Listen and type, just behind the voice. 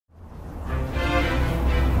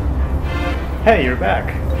Hey, you're back.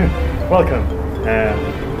 Welcome.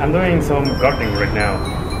 I'm doing some gardening right now.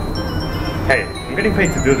 Hey, I'm getting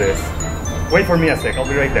paid to do this. Wait for me a sec, I'll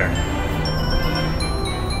be right there.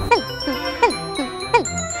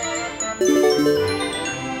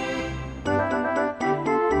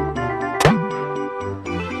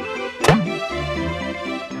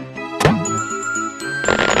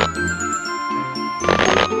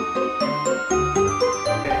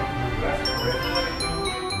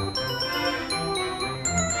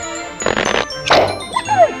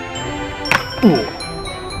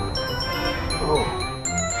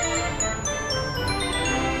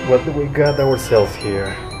 What do we got ourselves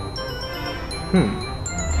here?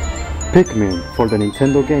 Pikmin for the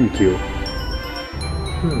Nintendo GameCube.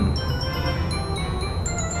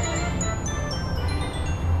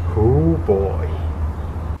 Oh boy.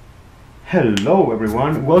 Hello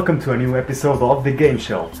everyone, welcome to a new episode of The Game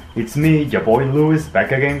Shelf. It's me, your boy Lewis,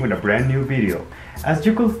 back again with a brand new video. As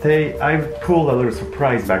you could say, I've pulled a little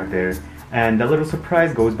surprise back there, and the little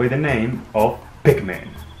surprise goes by the name of Pikmin.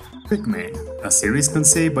 Pikmin, a series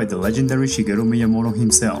conceived by the legendary Shigeru Miyamoto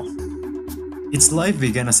himself. Its life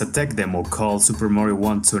began as a tech demo called Super Mario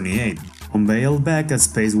 128, unveiled back at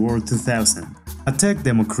Space World 2000. A tech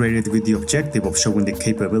demo created with the objective of showing the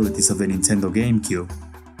capabilities of the Nintendo GameCube.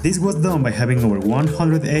 This was done by having over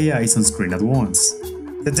 100 AIs on screen at once.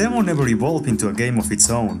 The demo never evolved into a game of its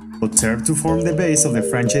own, but served to form the base of the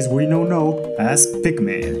franchise we now know as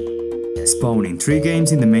Pikmin, spawning 3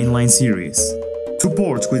 games in the mainline series. 2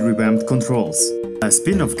 ports with revamped controls, a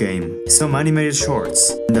spin-off game, some animated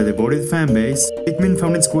shorts, and a devoted fanbase, Pikmin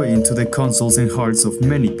found its way into the consoles and hearts of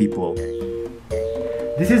many people.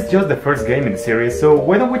 This is just the first game in the series, so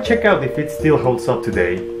why don't we check out if it still holds up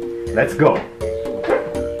today? Let's go!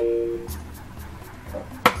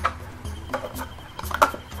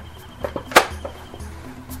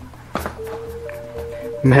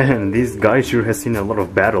 Man, this guy sure has seen a lot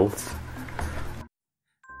of battles.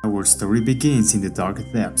 Our story begins in the dark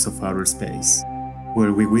depths of outer space,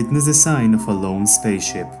 where we witness the sign of a lone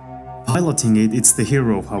spaceship. Piloting it, it's the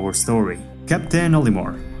hero of our story, Captain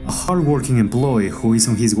Olimar, a hard-working employee who is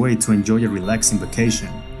on his way to enjoy a relaxing vacation.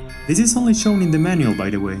 This is only shown in the manual, by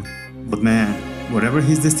the way. But man, whatever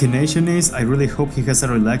his destination is, I really hope he has a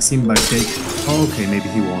relaxing vacation. Okay, maybe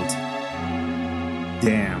he won't.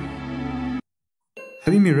 Damn.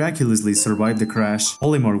 Having miraculously survived the crash,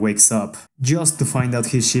 Olimar wakes up, just to find out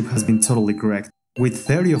his ship has been totally wrecked, with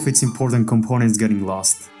 30 of its important components getting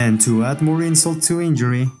lost. And to add more insult to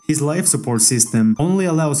injury, his life support system only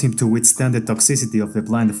allows him to withstand the toxicity of the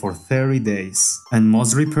planet for 30 days, and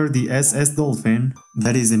must repair the SS Dolphin,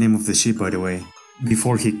 that is the name of the ship by the way,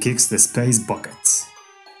 before he kicks the space buckets.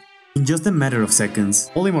 In just a matter of seconds,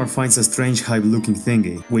 Olimar finds a strange hive-looking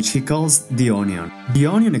thingy, which he calls the Onion. The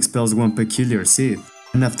Onion expels one peculiar seed,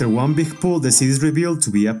 and after one big pull the seed is revealed to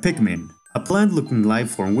be a Pikmin, a plant-looking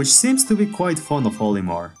life form which seems to be quite fond of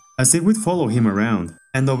Olimar, as it would follow him around,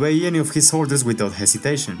 and obey any of his orders without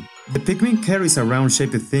hesitation. The Pikmin carries a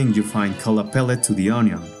round-shaped thing you find called a pellet to the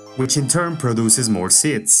Onion, which in turn produces more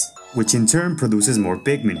seeds, which in turn produces more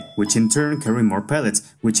Pikmin, which in turn carry more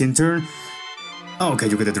pellets, which in turn... Okay,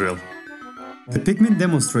 you get the drill. The Pikmin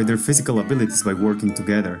demonstrate their physical abilities by working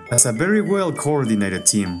together, as a very well-coordinated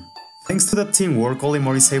team. Thanks to that teamwork,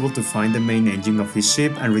 Olimar is able to find the main engine of his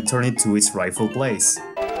ship and return it to its rightful place.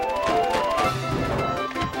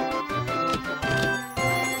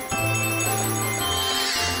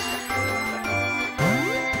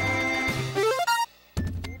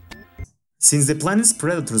 Since the planet's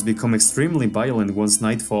predators become extremely violent once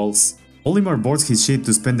night falls, Olimar boards his ship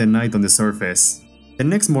to spend the night on the surface. The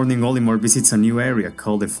next morning, Olimar visits a new area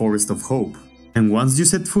called the Forest of Hope. And once you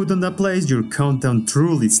set foot on that place, your countdown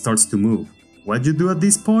truly starts to move. What you do at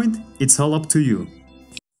this point? It's all up to you.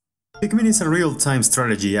 Pikmin is a real-time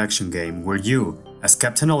strategy action game where you, as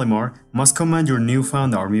Captain Olimar, must command your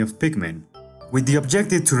newfound army of Pikmin, with the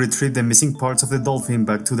objective to retrieve the missing parts of the dolphin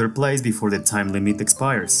back to their place before the time limit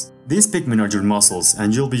expires. These Pikmin are your muscles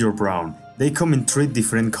and you'll be your brawn. They come in 3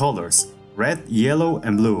 different colors, red, yellow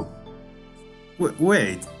and blue.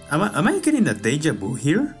 Wait, am I getting a deja vu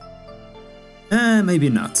here? Maybe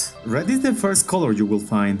not. Red is the first color you will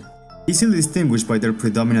find, easily distinguished by their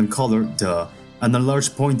predominant color, duh, and a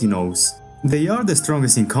large pointy nose. They are the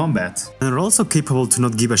strongest in combat, and are also capable to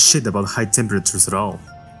not give a shit about high temperatures at all.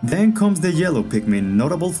 Then comes the yellow Pikmin,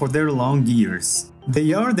 notable for their long ears.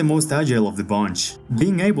 They are the most agile of the bunch,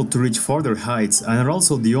 being able to reach farther heights and are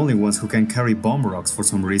also the only ones who can carry bomb rocks for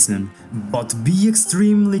some reason. But be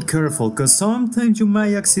extremely careful, cause sometimes you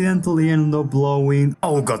might accidentally end up blowing...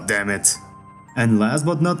 Oh god damn it! And last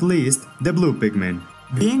but not least, the blue Pikmin.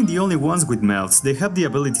 Being the only ones with mouths, they have the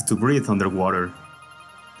ability to breathe underwater.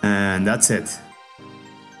 And that's it.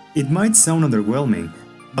 It might sound underwhelming,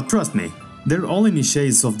 but trust me, they're all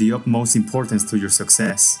initiates of the utmost importance to your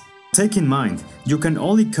success. Take in mind, you can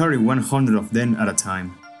only carry 100 of them at a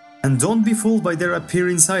time. And don't be fooled by their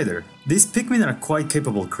appearance either, these Pikmin are quite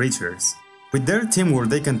capable creatures. With their teamwork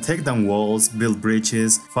they can take down walls, build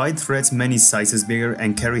bridges, fight threats many sizes bigger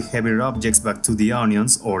and carry heavier objects back to the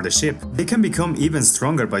onions or the ship. They can become even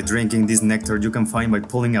stronger by drinking this nectar you can find by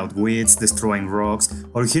pulling out weeds, destroying rocks,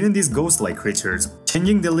 or hitting these ghost-like creatures,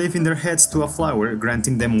 changing the leaf in their heads to a flower,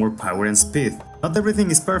 granting them more power and speed. Not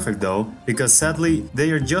everything is perfect though, because sadly,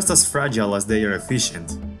 they are just as fragile as they are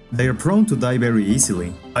efficient. They are prone to die very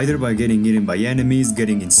easily, either by getting eaten by enemies,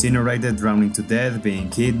 getting incinerated, drowning to death, being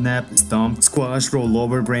kidnapped, stomped, squashed, rolled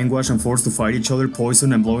over, brainwashed and forced to fight each other,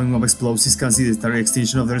 poisoned and blowing up explosives can see the entire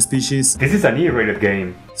extinction of their species. This is an E-rated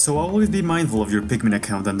game. So always be mindful of your Pikmin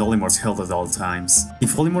account and Olimar's health at all times.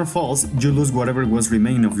 If Olimar falls, you lose whatever was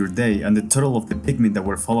remaining of your day and the total of the Pikmin that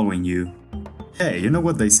were following you. Hey, you know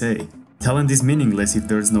what they say, talent is meaningless if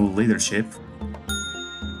there's no leadership.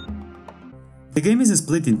 The game is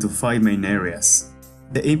split into 5 main areas: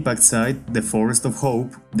 the Impact Site, the Forest of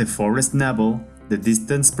Hope, the Forest Nabble, the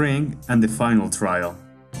Distant Spring, and the Final Trial.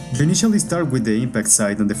 You initially start with the Impact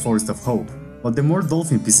Site and the Forest of Hope, but the more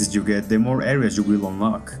dolphin pieces you get, the more areas you will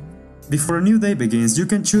unlock. Before a new day begins, you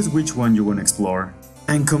can choose which one you want to explore.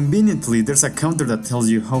 And conveniently, there's a counter that tells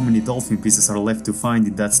you how many dolphin pieces are left to find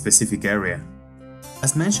in that specific area.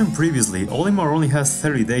 As mentioned previously, Olimar only has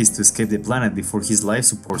 30 days to escape the planet before his life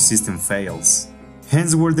support system fails.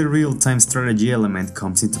 Hence where the real-time strategy element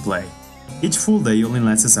comes into play. Each full day only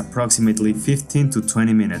lasts approximately 15 to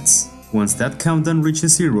 20 minutes. Once that countdown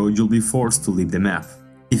reaches 0, you'll be forced to leave the map.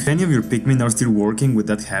 If any of your Pikmin are still working when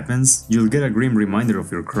that happens, you'll get a grim reminder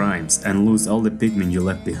of your crimes and lose all the Pikmin you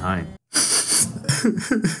left behind.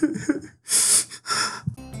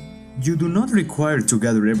 You do not require to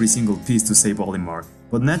gather every single piece to save Olimar,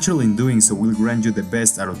 but naturally in doing so will grant you the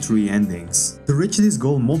best out of 3 endings. To reach this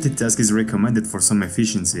goal, multitask is recommended for some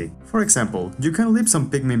efficiency. For example, you can leave some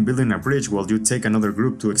Pikmin building a bridge while you take another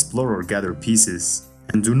group to explore or gather pieces.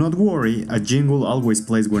 And do not worry, a jingle always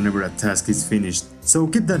plays whenever a task is finished, so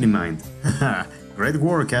keep that in mind. Haha, great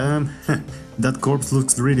work Adam! That corpse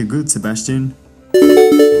looks really good, Sebastian.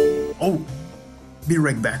 Oh, be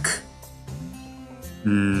right back.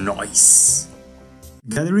 Nice!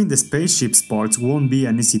 Gathering the spaceship's parts won't be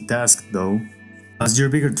an easy task though. As your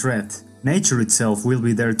bigger threat, nature itself will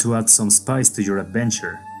be there to add some spice to your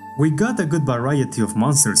adventure. We got a good variety of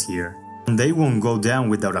monsters here, and they won't go down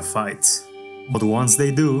without a fight. But once they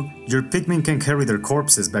do, your Pikmin can carry their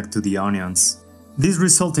corpses back to the onions. This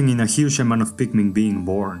resulting in a huge amount of Pikmin being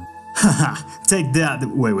born. Haha, take that!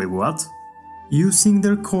 Wait, what? Using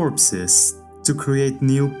their corpses to create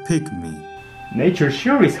new Pikmin. Nature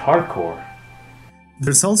sure is hardcore.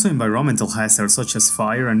 There's also environmental hazards such as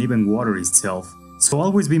fire and even water itself, so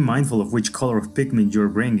always be mindful of which color of Pikmin you're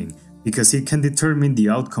bringing, because it can determine the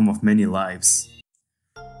outcome of many lives.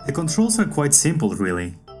 The controls are quite simple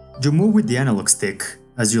really. You move with the analog stick,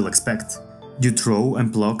 as you'll expect. You throw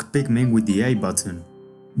and pluck Pikmin with the A button.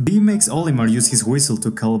 B makes Olimar use his whistle to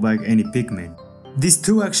call back any Pikmin. These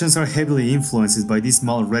 2 actions are heavily influenced by this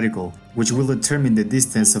small reticle, which will determine the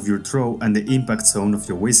distance of your throw and the impact zone of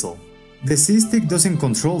your whistle. The C-stick doesn't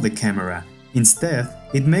control the camera, instead,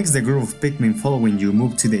 it makes the group of Pikmin following you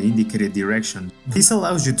move to the indicated direction. This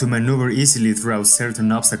allows you to maneuver easily throughout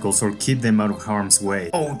certain obstacles or keep them out of harm's way.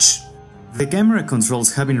 Ouch! The camera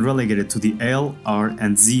controls have been relegated to the L, R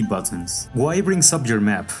and Z buttons. Y brings up your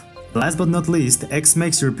map. Last but not least, X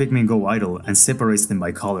makes your Pikmin go idle and separates them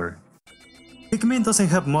by color. Pikmin doesn't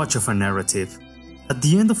have much of a narrative. At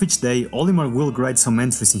the end of each day, Olimar will write some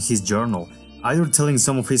entries in his journal, either telling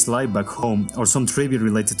some of his life back home or some trivia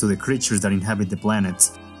related to the creatures that inhabit the planet.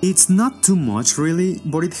 It's not too much really,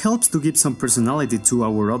 but it helps to give some personality to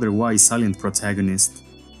our otherwise silent protagonist.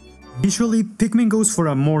 Visually, Pikmin goes for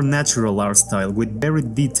a more natural art style with very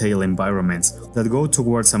detailed environments that go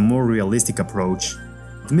towards a more realistic approach,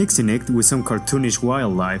 mixing it with some cartoonish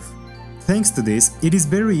wildlife. Thanks to this, it is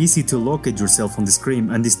very easy to locate yourself on the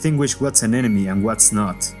screen and distinguish what's an enemy and what's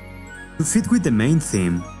not. To fit with the main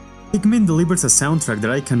theme, Pikmin delivers a soundtrack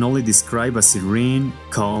that I can only describe as serene,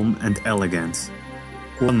 calm and elegant.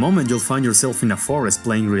 One moment you'll find yourself in a forest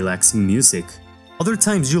playing relaxing music. Other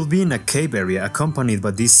times you'll be in a cave area accompanied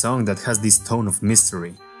by this song that has this tone of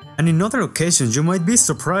mystery. And in other occasions you might be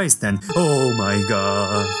surprised and oh my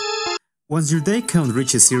god. Once your day count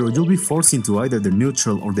reaches 0, you'll be forced into either the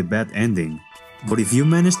neutral or the bad ending. But if you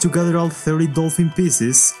manage to gather all 30 dolphin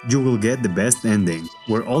pieces, you will get the best ending,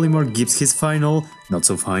 where Olimar gives his final, not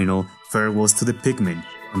so final, farewells to the Pikmin,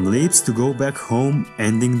 and leaves to go back home,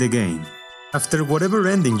 ending the game. After whatever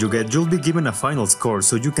ending you get, you'll be given a final score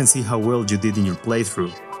so you can see how well you did in your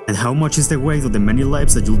playthrough, and how much is the weight of the many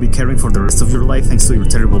lives that you'll be carrying for the rest of your life thanks to your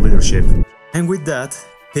terrible leadership. And with that,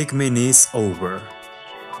 Pikmin is over.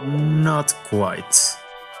 Not quite.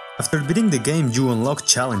 After beating the game, you unlock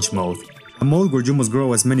Challenge Mode, a mode where you must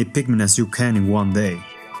grow as many Pikmin as you can in one day.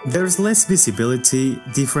 There's less visibility,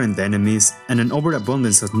 different enemies, and an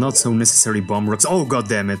overabundance of not so necessary bomb rocks. Oh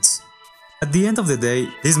goddammit! At the end of the day,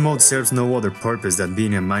 this mode serves no other purpose than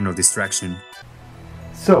being a minor distraction.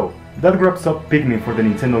 So, that wraps up Pikmin for the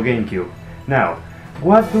Nintendo GameCube. Now,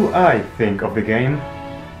 what do I think of the game?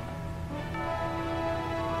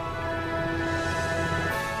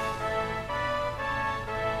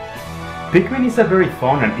 Pikmin is a very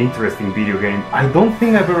fun and interesting video game. I don't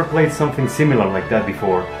think I've ever played something similar like that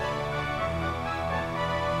before.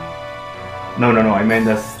 No, I meant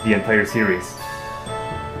as the entire series.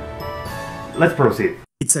 Let's proceed.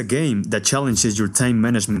 It's a game that challenges your time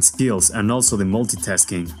management skills and also the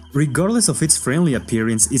multitasking. Regardless of its friendly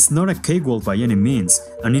appearance, it's not a cakewalk by any means,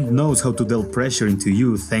 and it knows how to deal pressure into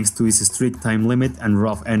you thanks to its strict time limit and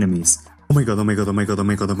rough enemies. Oh my god.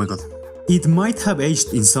 It might have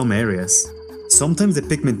aged in some areas. Sometimes the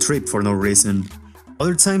Pikmin trip for no reason.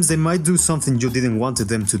 Other times they might do something you didn't want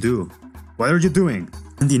them to do. What are you doing?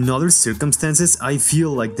 And in other circumstances, I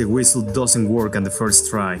feel like the whistle doesn't work on the first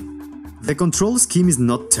try. The control scheme is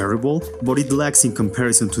not terrible, but it lacks in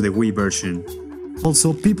comparison to the Wii version.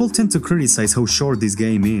 Also, people tend to criticize how short this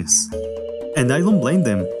game is. And I don't blame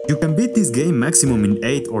them. You can beat this game maximum in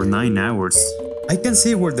 8 or 9 hours. I can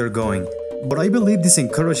see where they're going, but I believe this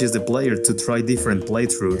encourages the player to try different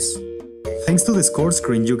playthroughs. Thanks to the score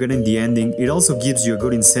screen you get in the ending, it also gives you a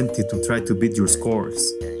good incentive to try to beat your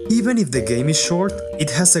scores. Even if the game is short,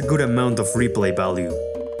 it has a good amount of replay value.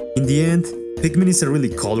 In the end, Pikmin is a really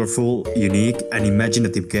colorful, unique and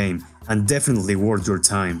imaginative game, and definitely worth your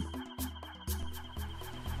time.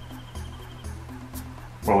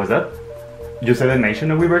 What was that? You said I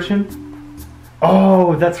mentioned a Wii version?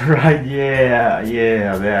 Oh, that's right, yeah,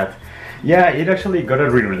 that. Yeah, it actually got a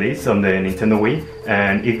re-release on the Nintendo Wii,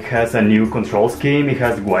 and it has a new control scheme, it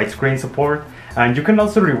has widescreen support, and you can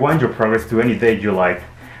also rewind your progress to any date you like.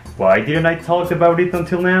 Why didn't I talk about it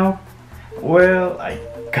until now? Well, I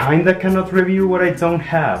kinda cannot review what I don't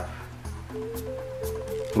have.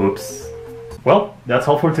 Oops. Well, that's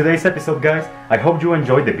all for today's episode, guys. I hope you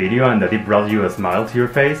enjoyed the video and that it brought you a smile to your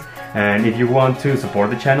face. And if you want to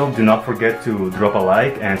support the channel, do not forget to drop a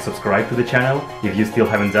like and subscribe to the channel if you still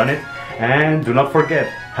haven't done it. And do not forget,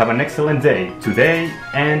 have an excellent day, today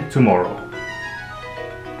and tomorrow.